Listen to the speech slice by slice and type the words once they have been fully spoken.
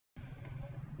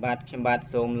បាទខ្ញុំបាទ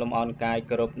សូមលំអរកាយ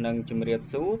គោរពនិងជម្រាប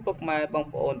សួរពុកម៉ែបង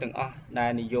ប្អូនទាំងអស់ដែ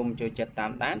លនិយមចូលចិត្តតា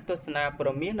មដានទស្សនាព័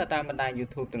ត៌មាននៅតាមបណ្ដាញ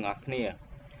YouTube ទាំងអស់គ្នា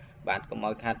បាទកុំ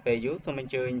ឲ្យខាតពេលយូរសូមអ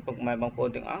ញ្ជើញពុកម៉ែបងប្អូន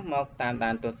ទាំងអស់មកតាម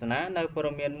ដានទស្សនានៅព័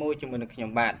ត៌មានមួយជាមួយនឹងខ្ញុំ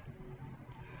បាទ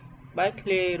បែបឃ្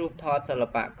លារូបថតសិល្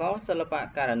បករសិល្ប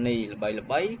ករនីល្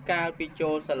បីៗកាលពីចូ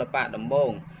លសិល្បៈដំបូ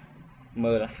ង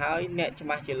មើលហើយអ្នកច្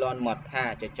បាស់ជាលន់មាត់ថា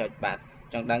ចុចបាទ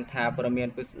ចង់ដឹងថាព័ត៌មាន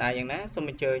ពិស្ដារយ៉ាងណាសូម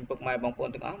អញ្ជើញពុកម៉ែបងប្អូន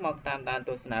ទាំងអស់មកតាមដាន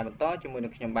ទស្សនាបន្តជាមួយនឹ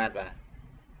ងខ្ញុំបាទ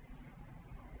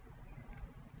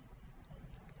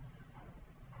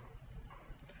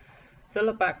សិ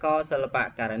ល្បករសិល្ប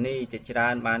ករនីជាច្រើ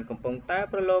នបានកំពុងតែ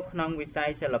ប្រឡូកក្នុងវិស័យ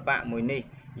សិល្បៈមួយនេះ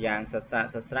យ៉ាងសស្រាក់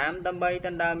សស្រាមដើម្បីដ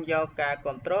ណ្ដើមយកការ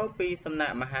គាំទ្រពីសំណា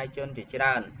ក់មហាជនជាច្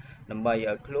រើនដើម្បី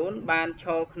ឲ្យខ្លួនបានឈ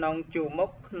រក្នុងជួរមុ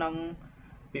ខក្នុង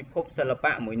ពិភពសិល្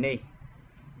បៈមួយនេះ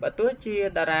បើទោះជា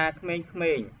តារាក្មេ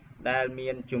ងៗដែលមា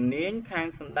នជំនាញខាង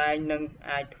សម្ដែងនិង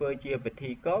អាចធ្វើជាពិធី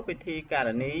ករពិធីការ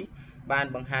នីបាន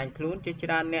បង្ហាញខ្លួនជាច្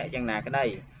រើនអ្នកយ៉ាងណាក្តី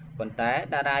ប៉ុន្តែ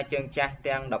តារាជើងចាស់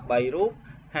ទាំង13រូប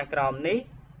ខាងក្រោមនេះ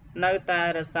នៅតែ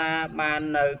រក្សាបាន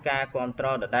នៅការគាំទ្រ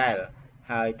ដដែល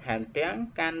ហើយថែមទាំង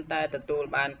កាន់តែទទួល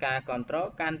បានការគាំទ្រ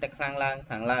កាន់តែខ្លាំងឡើង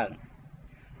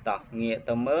តោះងាក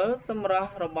ទៅមើលសម្រ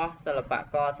ស់របស់សិល្ប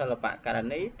ករសិល្បករ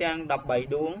នីទាំង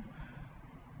13ដួង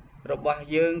របស់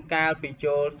យើងកាលពី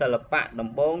ចូលសិល្បៈដំ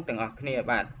បូងទាំងអស់គ្នា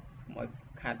បាទមក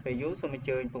ខាត់ពេលយូរសូមអញ្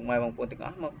ជើញពុកម៉ែបងប្អូនទាំងអ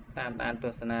ស់មកតាមដានទ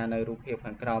ស្សនានៅរូបភាព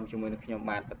ខាងក្រោមជាមួយនឹងខ្ញុំ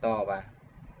បាទបន្ត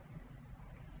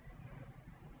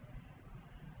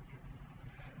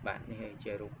បាទនេះ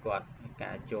ជារូបគាត់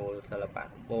ការចូលសិល្បៈ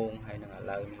ដំបូងហើយនឹងឥ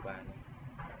ឡូវនេះបាទនេះ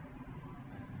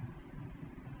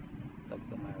សុខ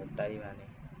សមាវតីបាទនេះ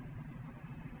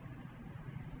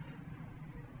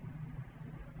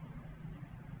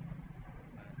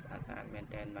បាទស្អាតមែន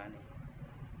តើបាទនេះ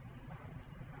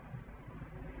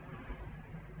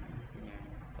ញ៉ាំ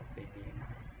សុខទី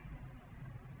នេះ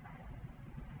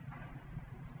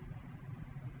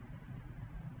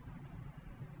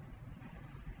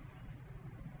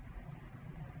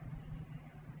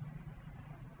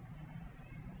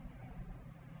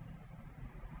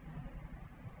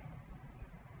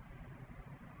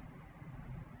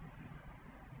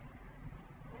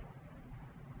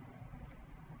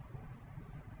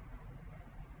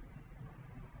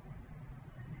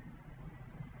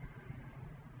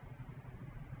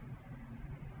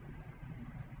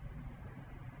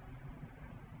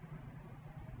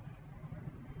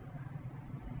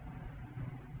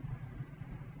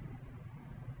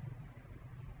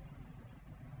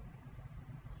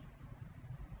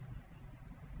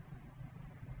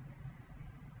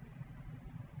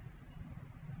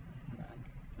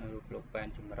រូបលោកប៉ែន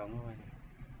ចម្រុងហ្នឹង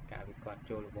កាលពីគាត់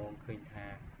ចូលដំបូងឃើញថា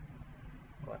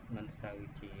គាត់មិនសូវ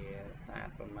ជាស្អាត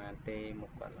ប្រមាណទេមុ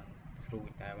ខគាត់ឡើងស្រួយ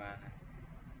តែបាន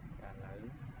តែឥឡូវ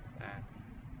ស្អាត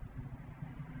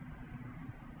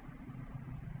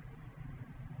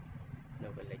លោ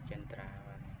កលេចចិនត្រា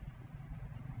បាទ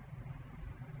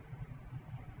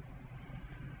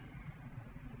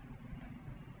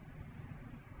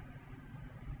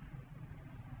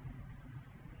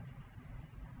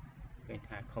ឃើញ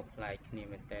ថាខុសប្លែកគ្នា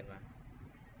មែនតើបាទ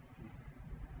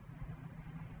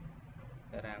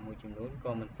តារាមួយចំនួន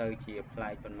ក៏មិនសូវជាប្លែ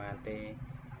កប៉ុន្មានទេ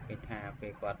គេថាពេ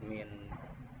លគាត់មាន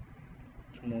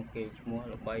ឈ្មោះគេឈ្មោះ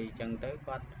ល្បីអញ្ចឹងទៅ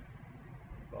គាត់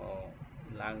ក៏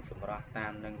ឡើងសម្រស់តា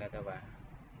មនឹងដែរទៅបាទ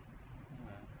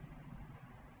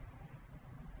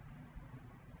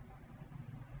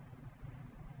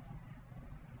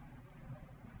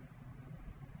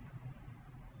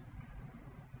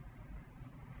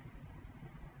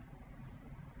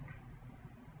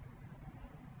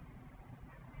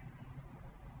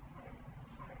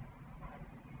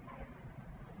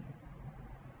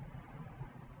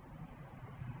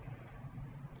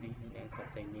នេះនាងសុខ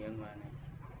សៃនាងបាទនេះ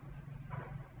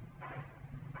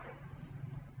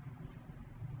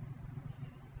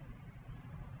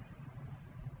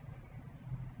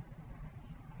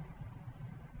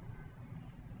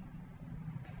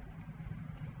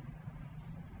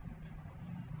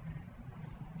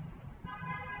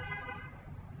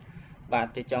បាទ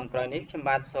ទីចុងក្រោយនេះខ្ញុំ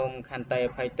បាទសូមខន្តីអ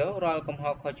ភ័យទោសរាល់កំ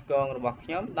ហុសខុសឆ្គងរបស់ខ្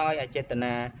ញុំដោយអចេត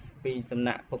នាពីសំ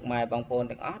ណាក់ពុកម៉ែបងប្អូន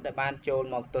ទាំងអស់ដែលបានចូល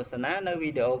មកទស្សនានៅវី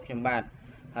ដេអូខ្ញុំបាទ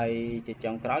ហើយជា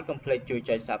ចុងក្រោយកុំភ្លេចជួយ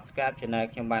ចុច Subscribe Channel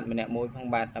ខ្ញុំបាទម្នាក់មួយផង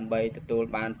បាទដើម្បីទទួល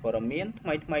បានព័ត៌មានថ្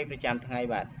មីៗប្រចាំថ្ងៃ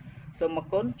បាទសូមអរ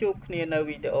គុណជួបគ្នានៅ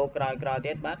វីដេអូក្រោយៗ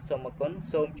ទៀតបាទសូមអរគុណ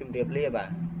សូមជម្រាបលាបាទ